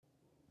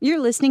You're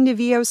listening to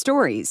VO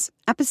Stories,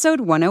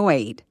 episode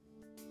 108.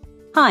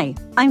 Hi,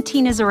 I'm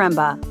Tina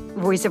Zaremba,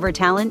 voiceover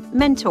talent,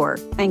 mentor,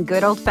 and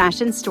good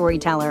old-fashioned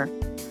storyteller.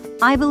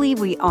 I believe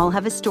we all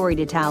have a story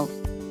to tell.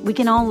 We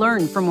can all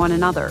learn from one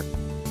another.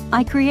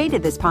 I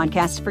created this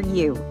podcast for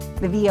you,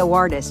 the VO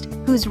artist,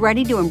 who's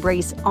ready to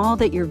embrace all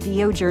that your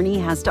VO journey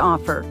has to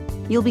offer.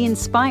 You'll be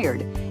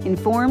inspired,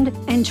 informed,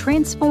 and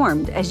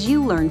transformed as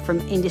you learn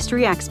from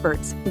industry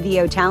experts,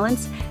 VO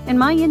talents, and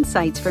my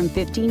insights from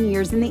 15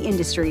 years in the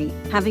industry,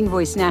 having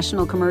voiced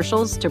national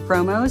commercials to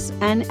promos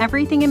and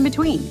everything in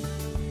between.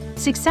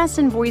 Success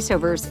in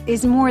voiceovers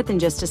is more than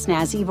just a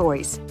snazzy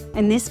voice,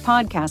 and this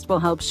podcast will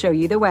help show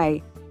you the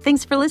way.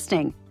 Thanks for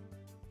listening.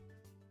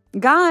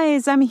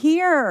 Guys, I'm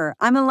here.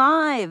 I'm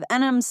alive,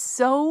 and I'm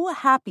so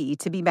happy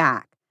to be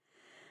back.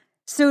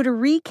 So to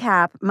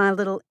recap my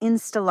little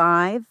Insta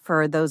Live,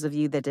 for those of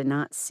you that did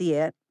not see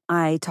it,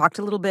 I talked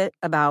a little bit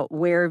about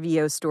where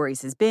VO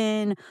Stories has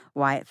been,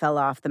 why it fell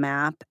off the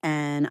map,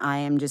 and I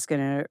am just going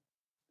to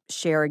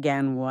share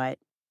again what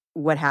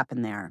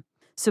happened there.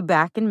 So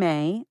back in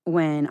May,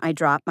 when I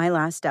dropped my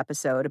last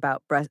episode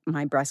about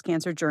my breast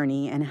cancer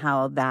journey and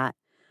how that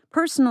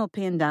personal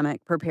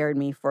pandemic prepared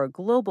me for a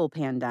global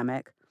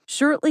pandemic,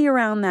 shortly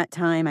around that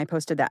time I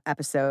posted that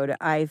episode,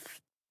 I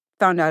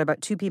found out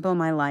about two people in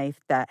my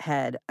life that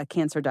had a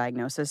cancer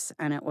diagnosis,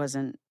 and it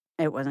wasn't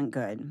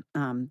good.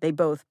 They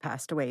both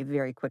passed away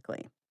very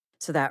quickly.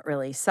 So that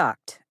really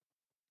sucked.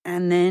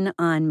 And then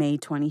on May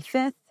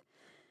 25th,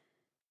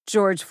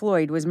 George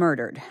Floyd was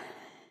murdered.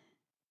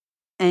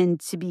 And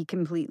to be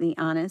completely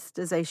honest,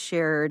 as I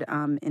shared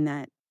in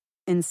that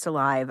Insta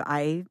Live,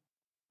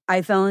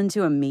 I fell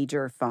into a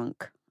major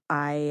funk.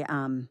 I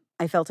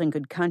felt in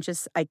good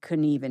conscience. I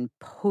couldn't even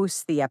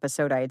post the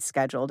episode I had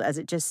scheduled as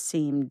it just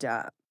seemed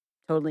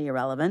totally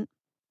irrelevant.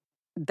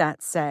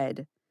 That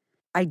said,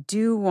 I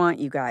do want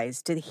you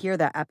guys to hear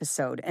that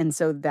episode. And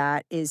so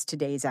that is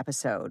today's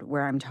episode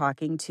where I'm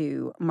talking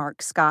to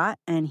Mark Scott,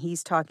 and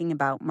he's talking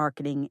about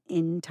marketing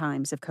in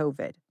times of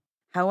COVID.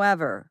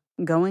 However,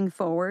 going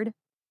forward,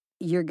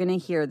 you're going to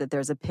hear that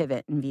there's a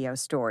pivot in VO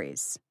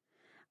Stories.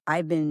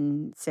 I've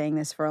been saying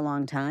this for a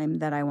long time,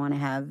 that I want to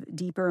have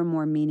deeper and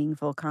more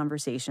meaningful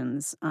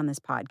conversations on this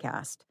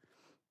podcast.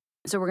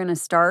 So we're going to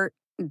start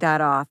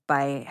that off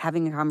by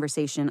having a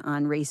conversation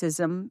on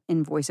racism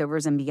in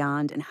voiceovers and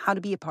beyond, and how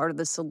to be a part of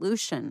the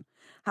solution.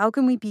 How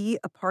can we be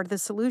a part of the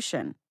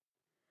solution?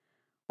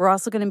 We're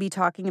also going to be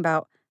talking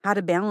about how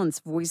to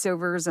balance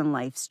voiceovers and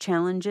life's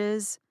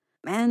challenges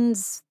and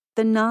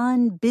the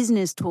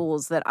non-business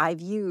tools that I've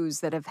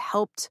used that have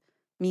helped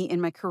me in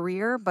my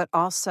career, but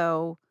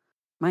also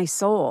my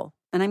soul.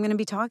 And I'm going to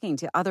be talking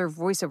to other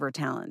voiceover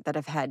talent that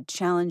have had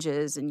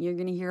challenges, and you're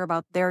going to hear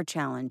about their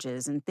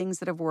challenges and things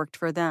that have worked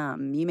for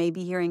them. You may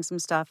be hearing some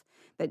stuff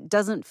that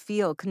doesn't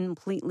feel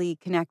completely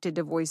connected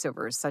to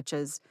voiceovers, such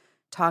as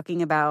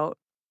talking about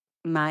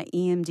my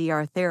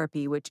EMDR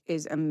therapy, which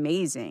is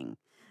amazing.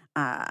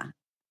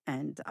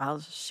 And I'll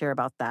share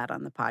about that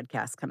on the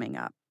podcast coming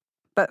up.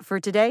 But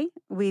for today,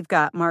 we've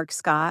got Mark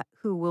Scott,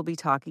 who will be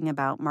talking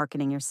about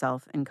marketing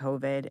yourself in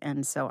COVID.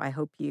 And so I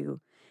hope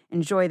you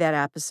enjoy that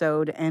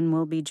episode and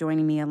will be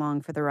joining me along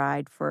for the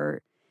ride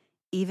for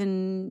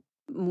even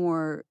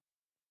more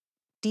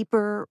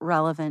deeper,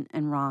 relevant,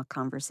 and raw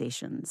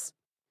conversations.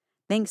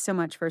 Thanks so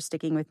much for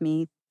sticking with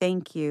me.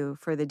 Thank you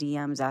for the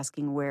DMs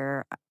asking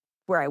where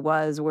I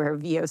was, where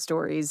VO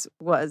Stories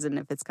was, and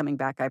if it's coming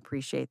back. I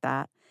appreciate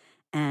that.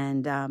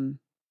 And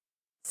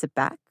sit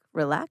back,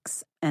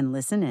 relax, and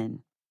listen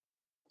in.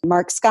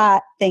 Mark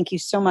Scott, thank you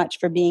so much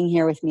for being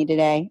here with me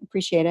today.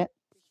 Appreciate it.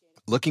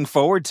 Looking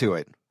forward to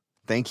it.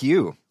 Thank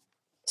you.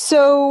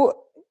 So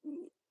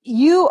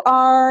you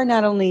are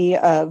not only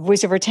a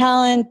voiceover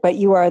talent, but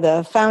you are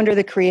the founder,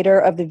 the creator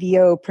of the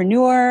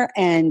VOpreneur,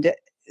 and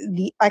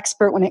the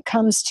expert when it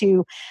comes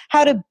to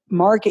how to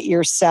market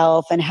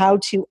yourself and how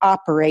to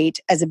operate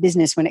as a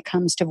business when it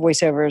comes to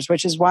voiceovers,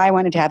 which is why I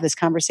wanted to have this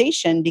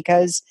conversation,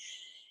 because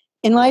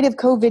in light of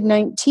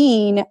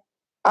COVID-19,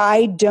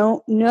 I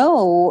don't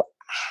know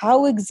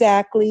how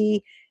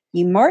exactly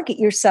you market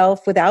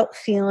yourself without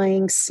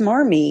feeling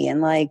smarmy and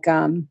like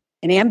an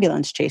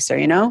ambulance chaser,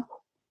 you know?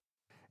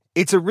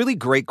 It's a really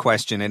great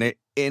question, and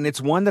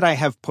it's one that I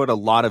have put a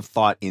lot of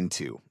thought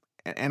into.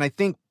 And I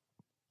think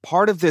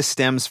part of this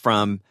stems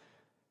from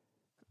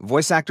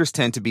voice actors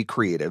tend to be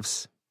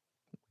creatives,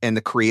 and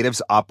the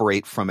creatives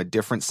operate from a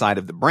different side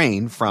of the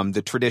brain from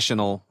the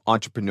traditional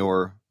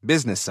entrepreneur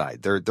business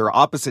side. They're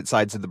opposite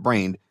sides of the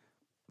brain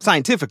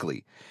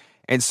scientifically.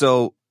 And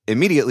so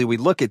immediately we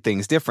look at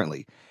things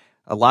differently.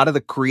 A lot of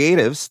the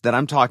creatives that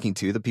I'm talking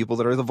to, the people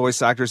that are the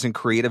voice actors and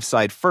creative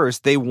side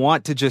first, they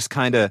want to just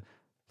kind of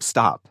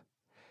stop.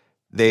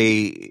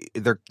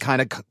 They're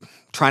kind of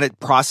trying to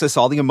process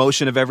all the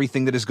emotion of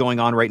everything that is going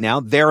on right now.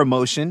 Their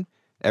emotion,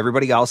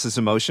 everybody else's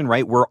emotion,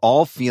 right? We're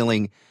all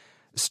feeling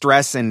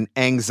stress and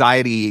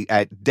anxiety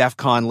at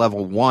DEFCON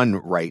level 1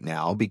 right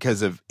now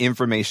because of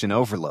information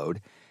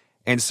overload.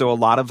 And so a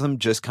lot of them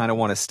just kind of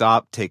want to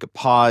stop, take a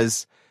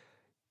pause,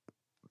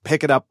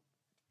 pick it up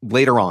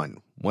later on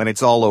when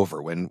it's all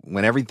over, when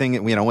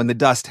everything, when the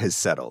dust has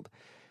settled.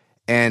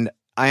 And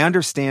I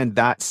understand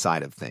that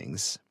side of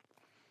things.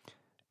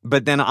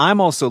 But then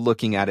I'm also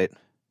looking at it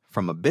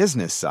from a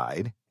business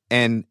side.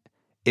 And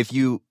if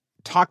you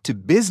talk to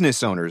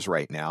business owners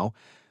right now,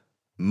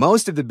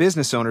 most of the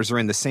business owners are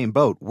in the same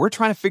boat. We're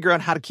trying to figure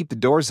out how to keep the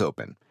doors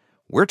open.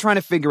 We're trying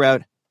to figure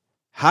out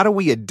how do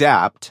we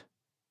adapt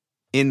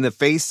in the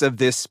face of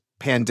this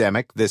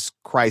pandemic, this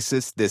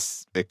crisis,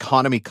 this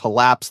economy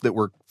collapse that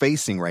we're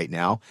facing right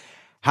now.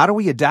 How do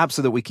we adapt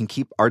so that we can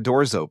keep our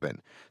doors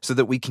open, so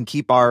that we can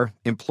keep our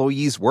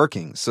employees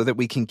working, so that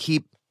we can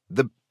keep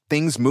the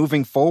things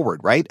moving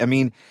forward, right? I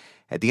mean,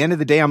 at the end of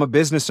the day, I'm a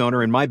business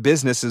owner, and my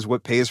business is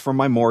what pays for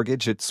my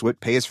mortgage. It's what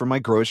pays for my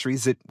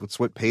groceries. It's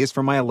what pays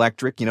for my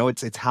electric.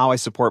 It's how I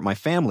support my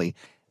family.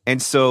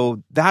 And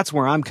so that's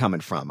where I'm coming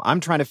from. I'm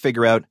trying to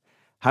figure out,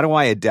 how do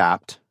I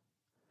adapt?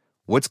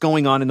 What's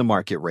going on in the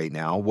market right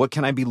now? What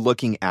can I be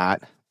looking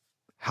at?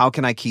 How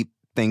can I keep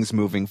things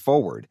moving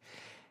forward?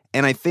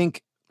 And I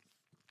think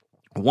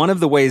one of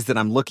the ways that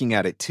I'm looking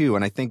at it too,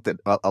 and I think that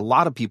a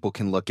lot of people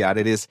can look at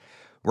it, is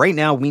right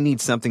now we need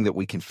something that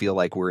we can feel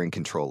like we're in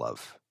control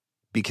of,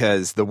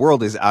 because the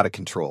world is out of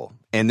control.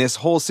 And this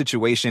whole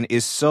situation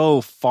is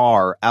so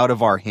far out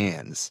of our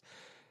hands.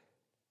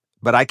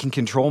 But I can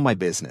control my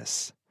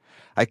business.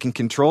 I can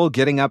control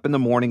getting up in the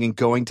morning and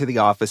going to the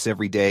office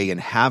every day and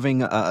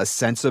having a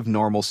sense of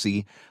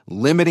normalcy,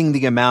 limiting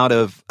the amount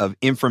of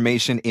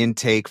information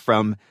intake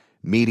from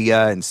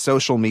media and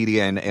social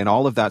media and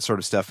all of that sort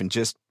of stuff, and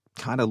just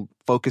kind of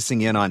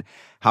focusing in on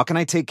how can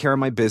I take care of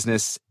my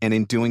business, and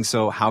in doing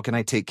so, how can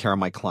I take care of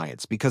my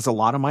clients? Because a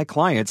lot of my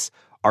clients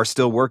are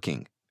still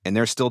working, and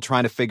they're still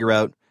trying to figure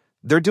out,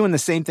 they're doing the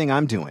same thing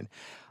I'm doing.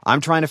 I'm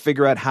trying to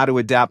figure out how to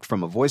adapt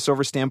from a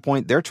voiceover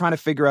standpoint. They're trying to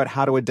figure out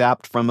how to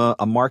adapt from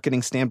a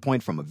marketing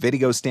standpoint, from a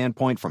video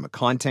standpoint, from a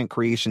content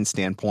creation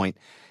standpoint.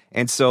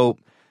 And so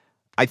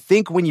I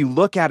think when you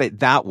look at it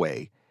that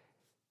way,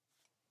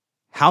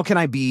 how can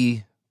I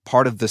be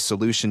part of the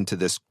solution to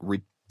this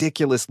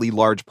ridiculously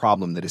large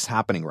problem that is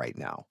happening right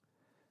now?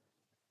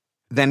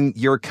 Then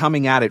you're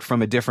coming at it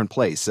from a different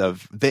place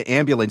of the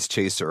ambulance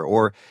chaser,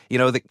 or,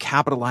 the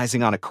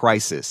capitalizing on a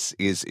crisis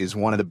is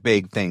one of the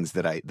big things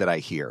that I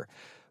hear.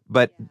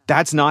 But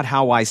that's not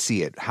how I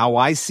see it. How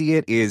I see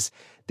it is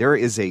there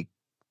is a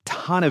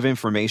ton of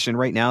information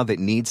right now that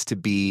needs to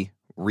be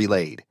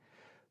relayed,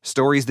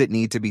 stories that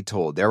need to be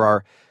told. There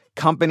are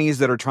companies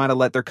that are trying to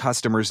let their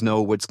customers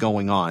know what's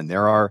going on.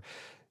 There are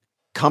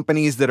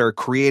companies that are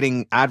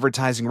creating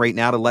advertising right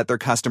now to let their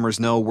customers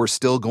know we're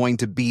still going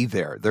to be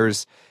there.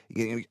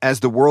 As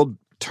the world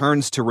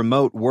turns to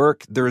remote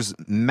work, there's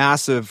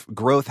massive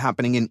growth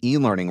happening in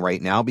e-learning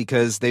right now,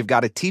 because they've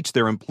got to teach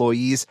their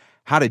employees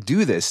how to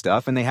do this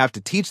stuff, and they have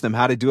to teach them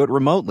how to do it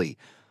remotely.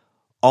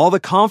 All the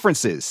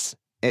conferences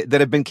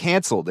that have been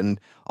canceled and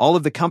all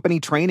of the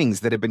company trainings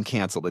that have been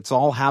canceled, it's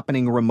all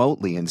happening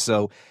remotely. And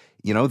so,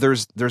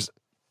 there's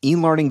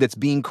e-learning that's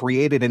being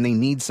created, and they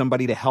need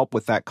somebody to help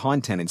with that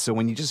content. And so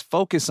when you just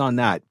focus on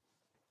that,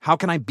 how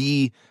can I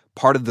be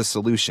part of the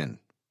solution?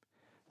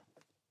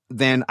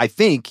 Then I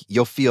think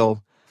you'll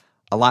feel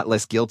a lot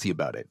less guilty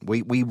about it.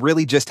 We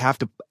really just have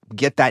to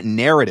get that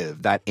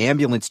narrative, that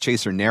ambulance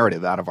chaser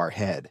narrative, out of our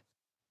head.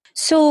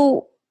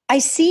 So I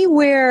see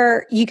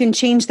where you can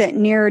change that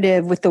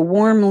narrative with the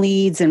warm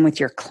leads and with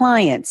your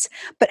clients,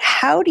 but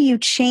how do you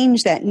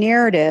change that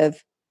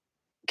narrative?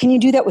 Can you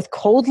do that with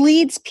cold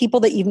leads,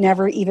 people that you've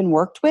never even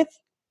worked with?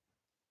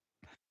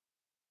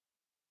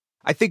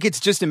 I think it's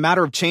just a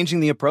matter of changing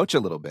the approach a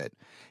little bit.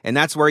 And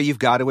that's where you've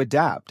got to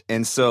adapt.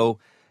 And so,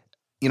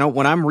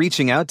 when I'm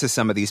reaching out to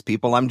some of these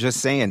people, I'm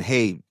just saying,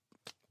 hey,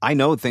 I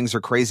know things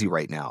are crazy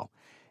right now.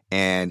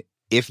 And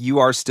if you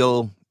are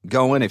still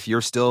going, if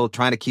you're still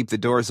trying to keep the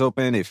doors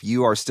open, if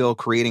you are still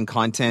creating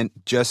content,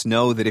 just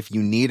know that if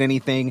you need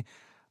anything,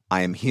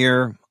 I am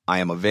here. I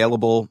am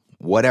available.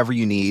 Whatever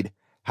you need,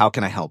 how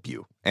can I help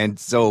you? And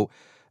so,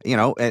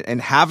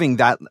 and having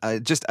that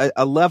just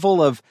a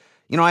level of,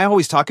 I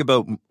always talk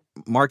about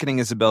marketing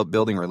is about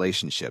building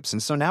relationships.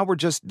 And so now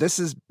this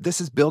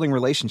is building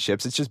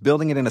relationships. It's just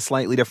building it in a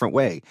slightly different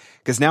way,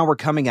 because now we're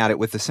coming at it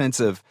with a sense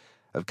of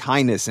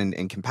kindness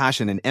and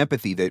compassion and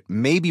empathy that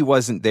maybe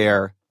wasn't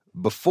there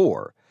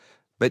before,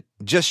 but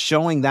just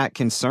showing that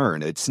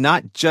concern. It's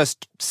not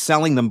just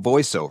selling them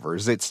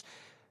voiceovers. It's,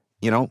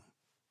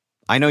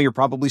 I know you're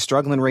probably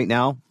struggling right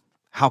now.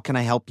 How can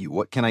I help you?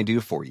 What can I do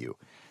for you?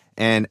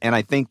 And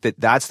I think that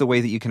that's the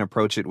way that you can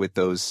approach it with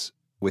those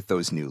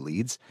new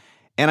leads.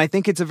 And I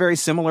think it's a very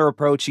similar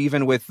approach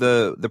even with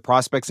the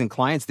prospects and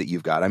clients that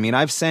you've got. I mean,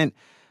 I've sent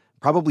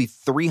probably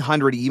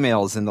 300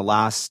 emails in the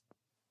last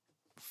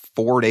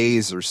 4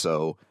 days or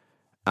so.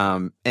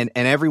 And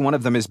every one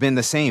of them has been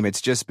the same.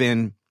 It's just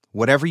been,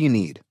 whatever you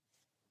need.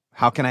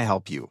 How can I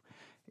help you?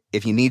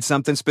 If you need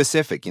something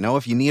specific,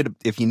 if you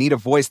need a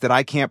voice that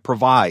I can't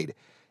provide,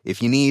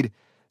 if you need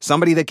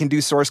somebody that can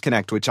do Source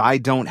Connect, which I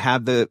don't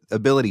have the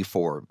ability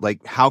for,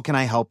 like, how can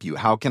I help you?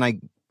 How can I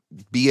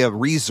be a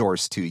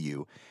resource to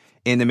you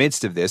in the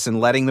midst of this,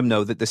 and letting them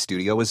know that the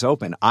studio is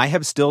open? I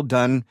have still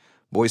done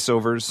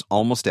voiceovers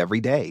almost every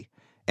day.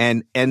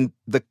 And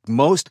the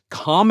most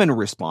common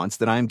response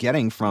that I'm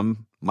getting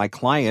from my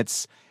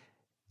clients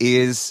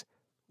is,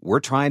 we're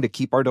trying to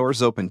keep our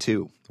doors open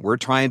too. We're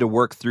trying to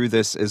work through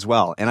this as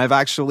well. And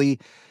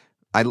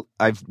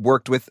I've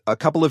worked with a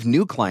couple of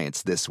new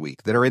clients this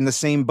week that are in the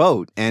same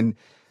boat. And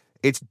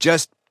it's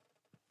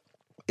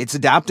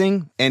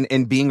adapting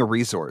and being a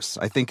resource,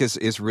 I think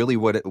is really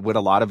what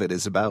a lot of it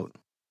is about.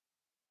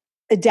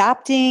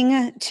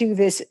 Adapting to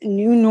this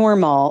new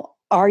normal.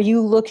 Are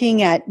you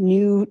looking at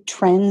new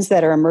trends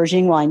that are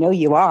emerging? Well, I know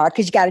you are,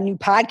 because you got a new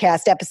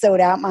podcast episode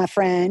out, my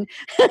friend.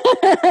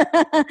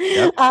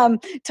 Yep.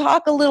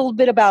 Talk a little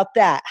bit about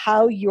that,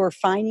 how you're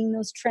finding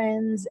those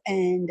trends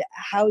and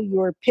how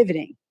you're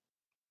pivoting.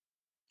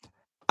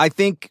 I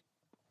think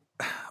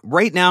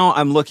right now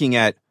I'm looking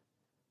at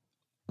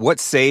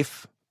what's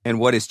safe and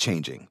what is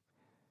changing.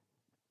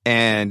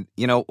 And,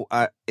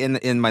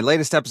 in my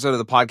latest episode of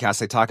the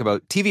podcast, I talk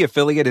about TV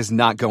affiliate is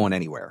not going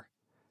anywhere.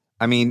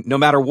 I mean, no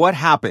matter what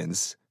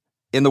happens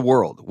in the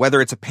world,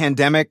 whether it's a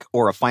pandemic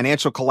or a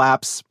financial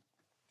collapse,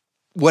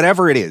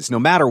 whatever it is, no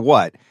matter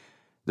what,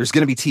 there's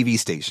going to be TV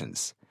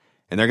stations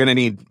and they're going to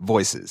need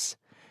voices.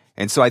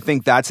 And so I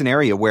think that's an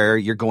area where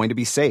you're going to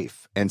be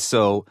safe. And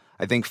so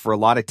I think for a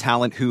lot of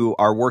talent who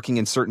are working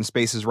in certain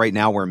spaces right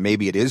now where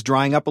maybe it is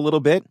drying up a little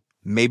bit,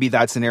 maybe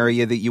that's an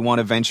area that you want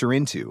to venture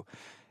into.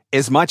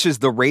 As much as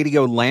the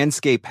radio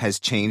landscape has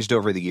changed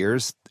over the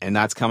years, and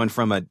that's coming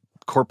from a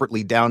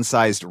corporately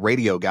downsized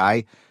radio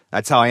guy,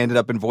 that's how I ended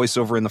up in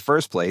voiceover in the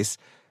first place,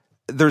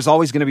 there's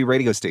always going to be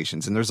radio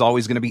stations and there's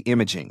always going to be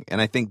imaging.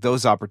 And I think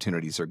those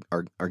opportunities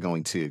are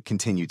going to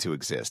continue to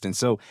exist. And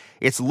so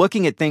it's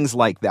looking at things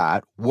like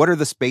that. What are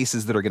the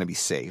spaces that are going to be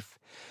safe?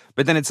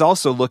 But then it's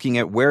also looking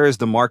at where is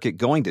the market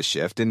going to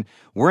shift? And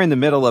we're in the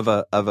middle of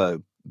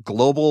a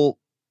global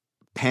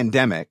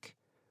pandemic,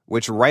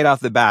 which right off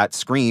the bat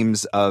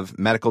screams of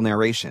medical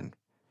narration.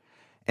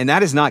 And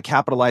that is not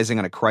capitalizing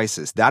on a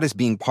crisis. That is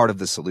being part of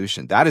the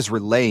solution. That is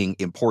relaying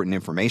important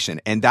information.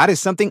 And that is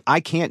something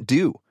I can't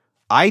do.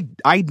 I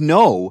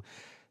know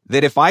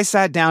that if I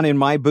sat down in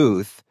my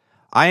booth,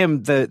 I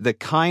am the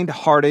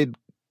kind-hearted,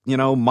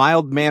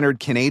 mild-mannered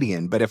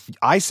Canadian. But if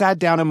I sat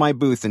down in my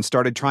booth and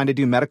started trying to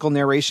do medical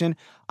narration,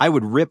 I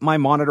would rip my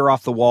monitor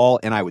off the wall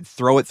and I would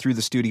throw it through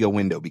the studio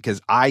window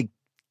because I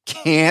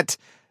can't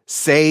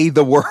say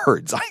the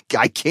words.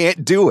 I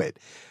can't do it.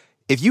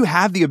 If you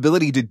have the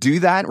ability to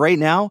do that right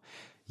now,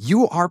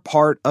 you are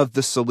part of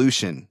the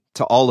solution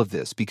to all of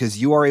this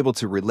because you are able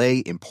to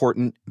relay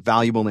important,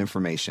 valuable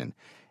information.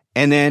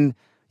 And then,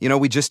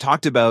 we just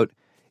talked about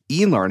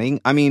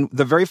e-learning. I mean,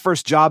 the very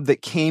first job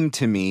that came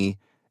to me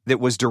that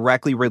was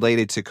directly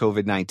related to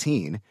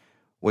COVID-19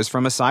 was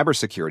from a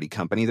cybersecurity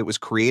company that was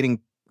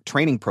creating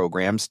training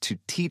programs to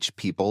teach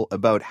people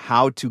about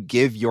how to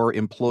give your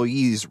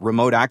employees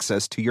remote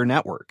access to your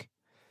network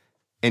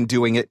and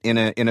doing it in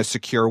a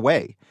secure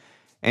way.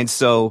 And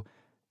so,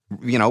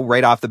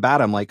 right off the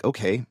bat, I'm like,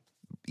 okay,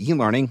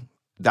 e-learning,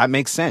 that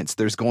makes sense.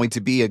 There's going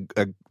to be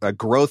a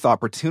growth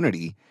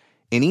opportunity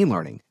in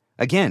e-learning.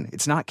 Again,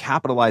 it's not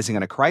capitalizing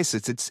on a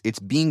crisis. It's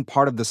being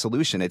part of the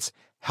solution. It's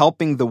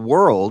helping the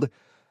world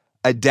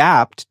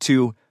adapt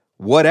to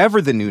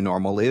whatever the new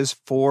normal is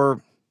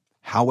for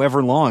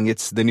however long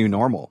it's the new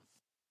normal.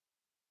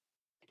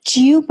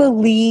 Do you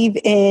believe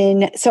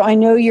so I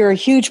know you're a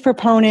huge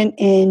proponent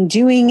in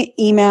doing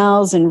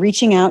emails and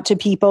reaching out to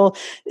people.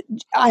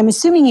 I'm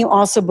assuming you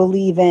also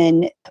believe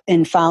in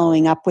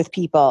following up with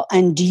people.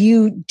 And do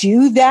you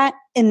do that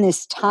in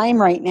this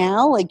time right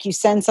now? Like you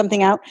send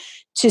something out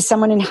to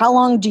someone and how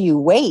long do you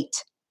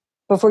wait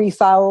before you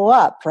follow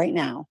up right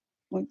now?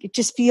 It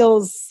just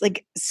feels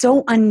like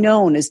so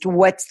unknown as to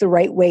what's the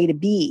right way to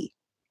be.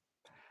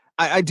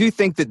 I do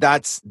think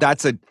that's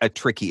a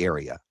tricky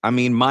area. I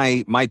mean,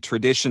 my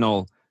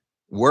traditional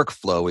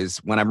workflow is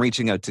when I'm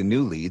reaching out to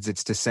new leads,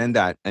 it's to send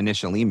that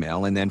initial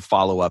email and then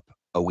follow up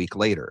a week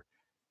later.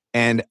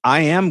 And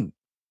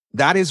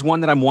that is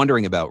one that I'm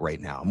wondering about right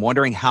now. I'm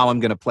wondering how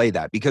I'm going to play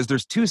that because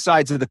there's two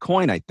sides of the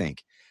coin, I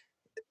think.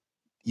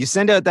 You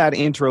send out that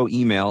intro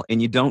email and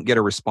you don't get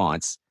a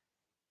response.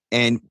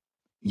 And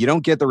you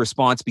don't get the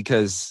response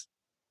because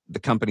the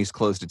company's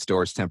closed its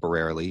doors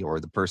temporarily or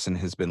the person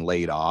has been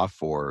laid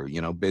off or,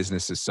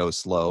 business is so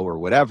slow or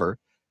whatever.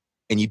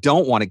 And you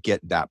don't want to get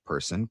that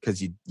person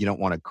because you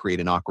don't want to create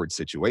an awkward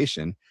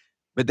situation.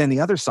 But then the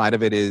other side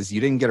of it is you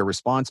didn't get a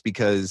response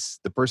because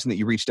the person that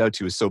you reached out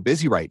to is so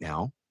busy right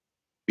now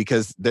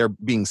because they're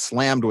being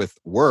slammed with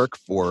work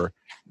for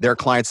their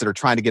clients that are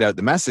trying to get out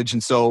the message.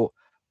 And so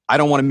I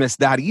don't want to miss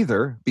that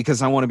either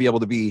because I want to be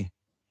able to be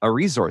a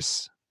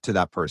resource to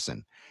that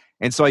person.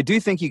 And so I do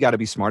think you got to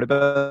be smart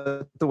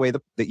about the way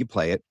that you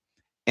play it.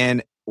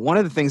 And one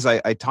of the things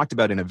I talked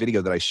about in a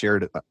video that I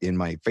shared in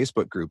my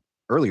Facebook group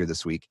earlier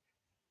this week,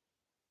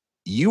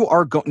 you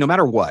are no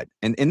matter what,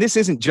 and this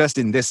isn't just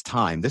in this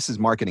time, this is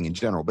marketing in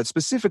general, but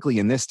specifically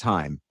in this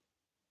time,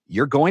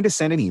 you're going to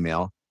send an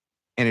email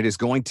and it is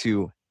going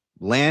to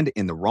land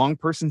in the wrong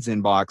person's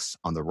inbox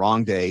on the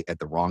wrong day at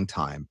the wrong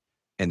time.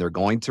 And they're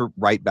going to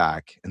write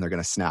back and they're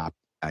going to snap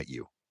at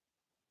you.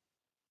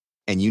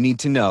 And you need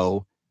to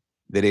know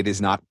that it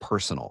is not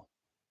personal.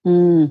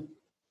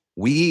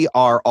 We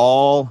are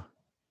all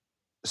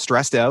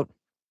stressed out.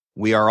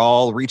 We are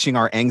all reaching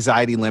our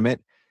anxiety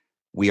limit.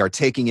 We are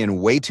taking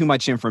in way too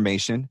much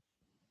information.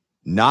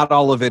 Not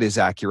all of it is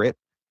accurate.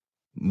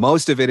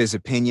 Most of it is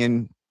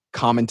opinion,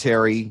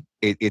 commentary.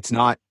 It's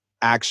not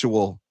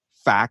actual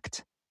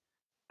fact.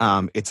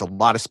 It's a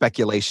lot of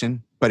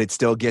speculation, but it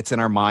still gets in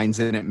our minds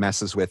and it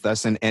messes with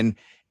us. And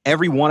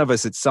every one of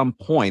us at some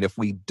point, if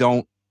we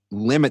don't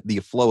limit the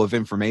flow of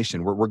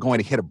information, we're going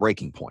to hit a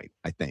breaking point,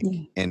 I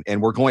think.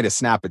 And we're going to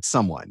snap at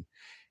someone.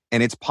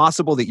 And it's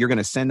possible that you're going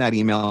to send that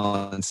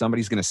email and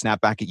somebody's going to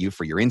snap back at you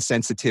for your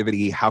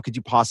insensitivity. How could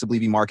you possibly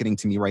be marketing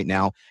to me right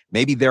now?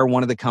 Maybe they're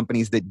one of the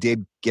companies that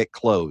did get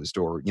closed,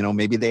 or,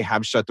 maybe they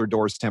have shut their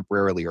doors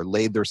temporarily or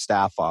laid their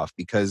staff off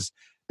because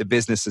the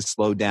business has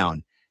slowed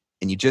down.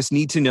 And you just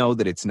need to know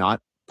that it's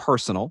not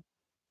personal.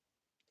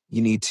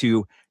 You need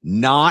to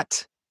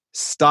not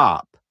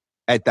stop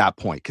at that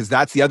point, because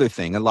that's the other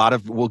thing.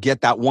 We'll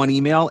get that one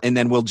email and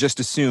then we'll just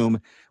assume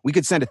we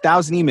could send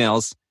 1,000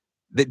 emails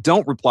that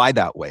don't reply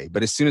that way.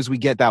 But as soon as we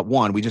get that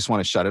one, we just want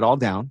to shut it all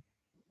down.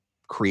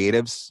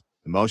 Creatives,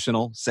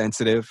 emotional,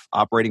 sensitive,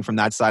 operating from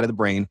that side of the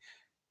brain,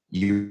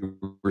 you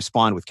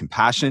respond with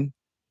compassion,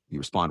 you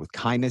respond with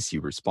kindness,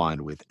 you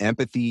respond with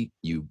empathy,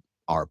 you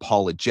are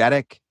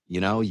apologetic,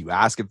 you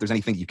ask if there's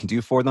anything you can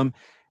do for them,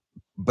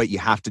 but you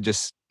have to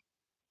just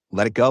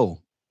let it go.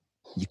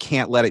 You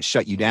can't let it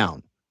shut you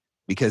down,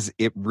 because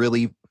it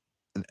really,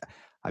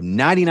 I'm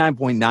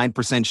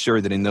 99.9% sure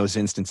that in those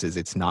instances,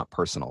 it's not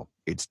personal.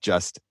 It's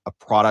just a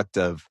product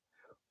of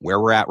where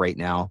we're at right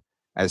now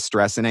as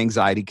stress and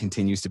anxiety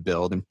continues to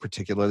build, and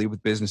particularly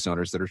with business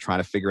owners that are trying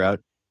to figure out,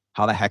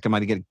 how the heck am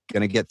I going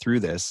to get through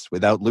this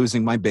without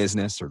losing my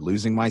business or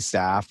losing my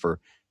staff, or,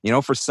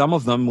 for some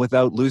of them,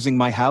 without losing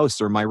my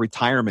house or my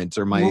retirement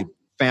or my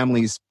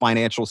family's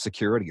financial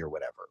security or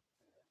whatever.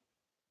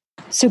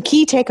 So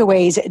key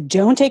takeaways: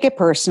 don't take it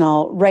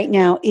personal. Right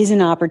now is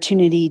an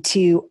opportunity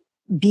to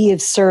be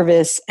of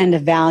service and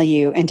of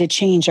value and to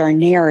change our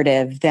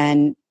narrative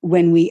than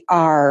when we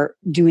are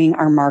doing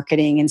our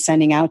marketing and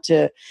sending out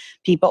to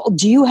people.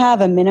 Do you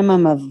have a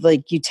minimum of,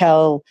 you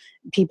tell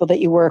people that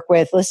you work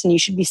with, listen, you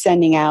should be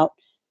sending out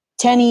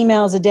 10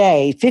 emails a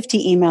day,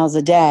 50 emails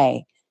a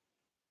day?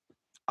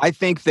 I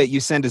think that you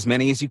send as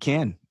many as you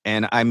can.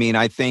 And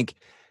I think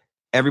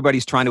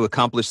everybody's trying to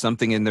accomplish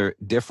something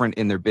different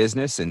in their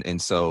business.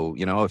 And so,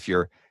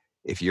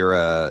 if you're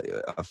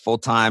a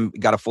full-time,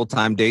 got a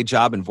full-time day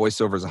job and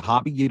voiceover is a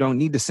hobby, you don't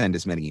need to send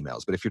as many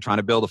emails. But if you're trying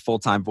to build a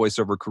full-time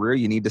voiceover career,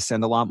 you need to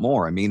send a lot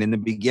more. In the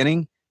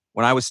beginning,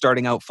 when I was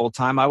starting out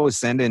full-time, I was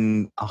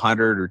sending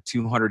 100 or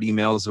 200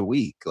 emails a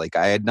week. Like,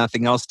 I had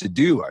nothing else to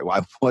do.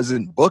 I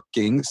wasn't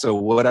booking. So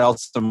what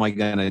else am I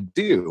going to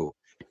do?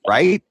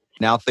 Right?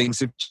 Now things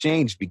have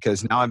changed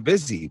because now I'm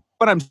busy,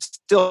 but I'm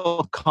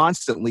still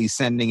constantly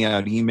sending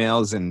out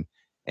emails and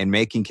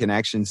making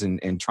connections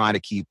and trying to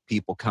keep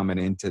people coming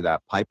into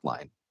that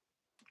pipeline.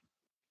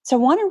 So I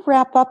want to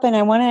wrap up, and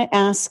I want to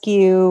ask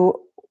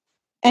you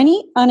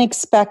any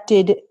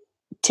unexpected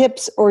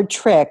tips or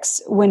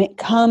tricks when it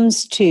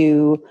comes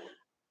to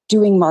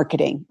doing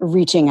marketing,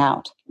 reaching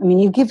out.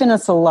 You've given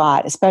us a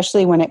lot,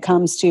 especially when it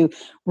comes to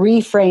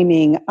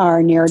reframing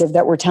our narrative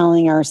that we're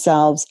telling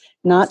ourselves,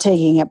 not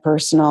taking it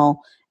personal,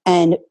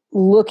 and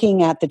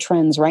looking at the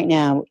trends right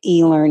now: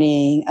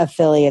 e-learning,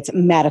 affiliates,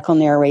 medical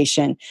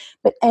narration.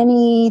 But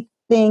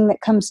anything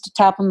that comes to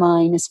top of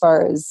mind as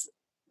far as,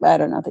 I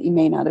don't know, that you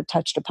may not have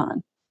touched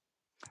upon?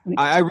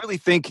 I really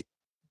think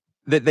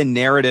that the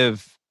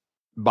narrative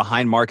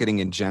behind marketing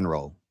in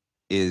general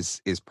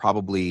is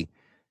probably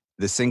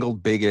the single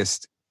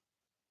biggest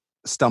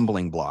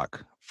stumbling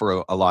block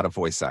for a lot of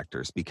voice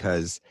actors,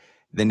 because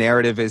the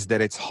narrative is that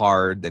it's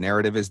hard. The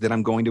narrative is that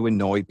I'm going to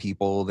annoy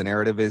people. The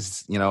narrative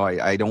is,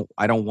 I don't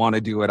want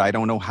to do it. I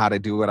don't know how to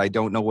do it. I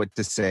don't know what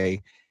to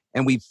say.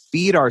 And we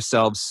feed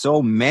ourselves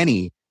so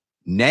many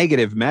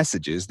negative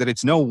messages that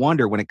it's no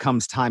wonder when it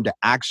comes time to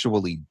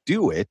actually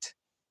do it,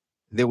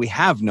 that we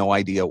have no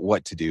idea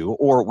what to do,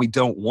 or we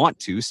don't want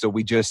to, so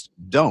we just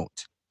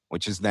don't,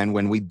 which is then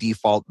when we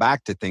default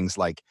back to things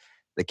like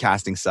the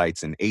casting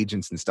sites and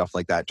agents and stuff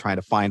like that, trying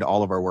to find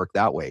all of our work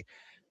that way.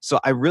 So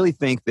I really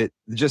think that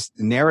just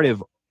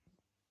narrative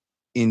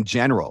in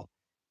general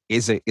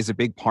is a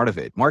big part of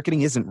it.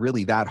 Marketing isn't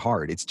really that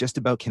hard. It's just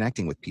about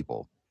connecting with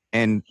people.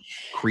 And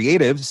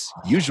creatives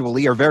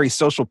usually are very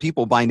social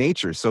people by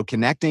nature. So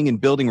connecting and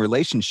building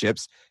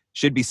relationships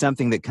should be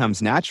something that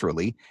comes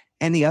naturally.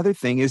 And the other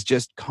thing is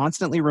just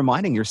constantly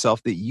reminding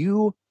yourself that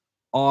you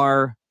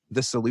are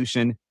the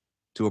solution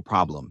to a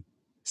problem.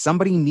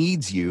 Somebody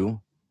needs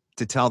you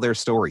to tell their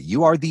story.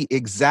 You are the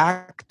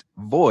exact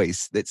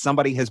voice that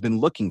somebody has been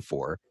looking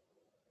for.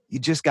 You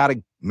just got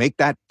to make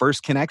that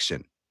first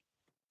connection.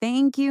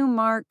 Thank you,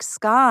 Mark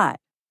Scott.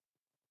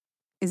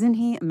 Isn't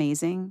he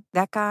amazing?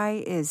 That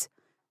guy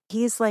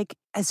he is like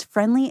as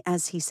friendly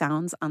as he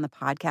sounds on the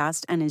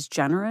podcast, and as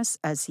generous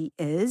as he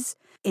is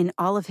in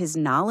all of his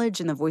knowledge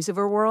in the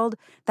voiceover world.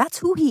 That's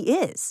who he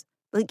is.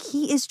 Like,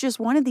 he is just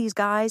one of these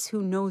guys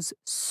who knows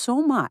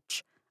so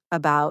much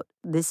about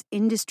this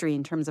industry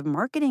in terms of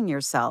marketing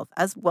yourself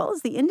as well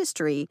as the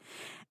industry,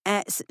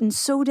 and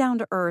so down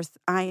to earth.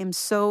 I am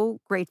so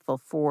grateful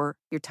for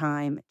your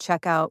time.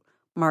 Check out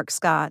Mark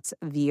Scott's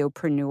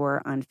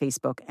VOpreneur on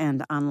Facebook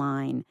and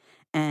online,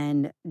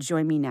 and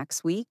join me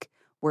next week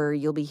where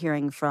you'll be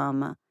hearing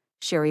from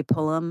Sherry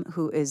Pullum,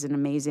 who is an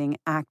amazing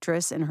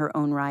actress in her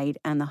own right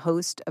and the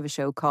host of a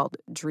show called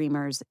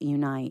Dreamers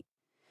Unite.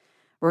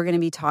 We're going to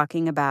be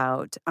talking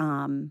about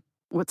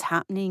what's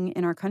happening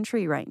in our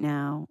country right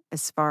now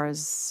as far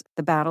as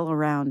the battle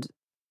around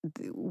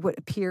what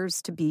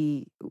appears to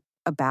be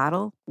a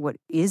battle, what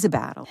is a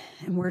battle,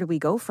 and where do we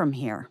go from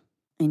here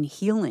in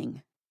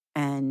healing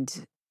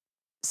and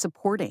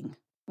supporting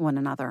one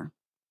another,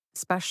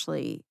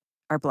 especially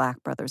our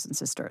Black brothers and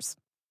sisters.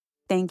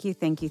 Thank you,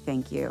 thank you,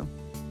 thank you.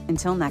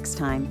 Until next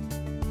time,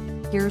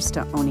 here's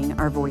to owning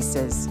our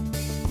voices.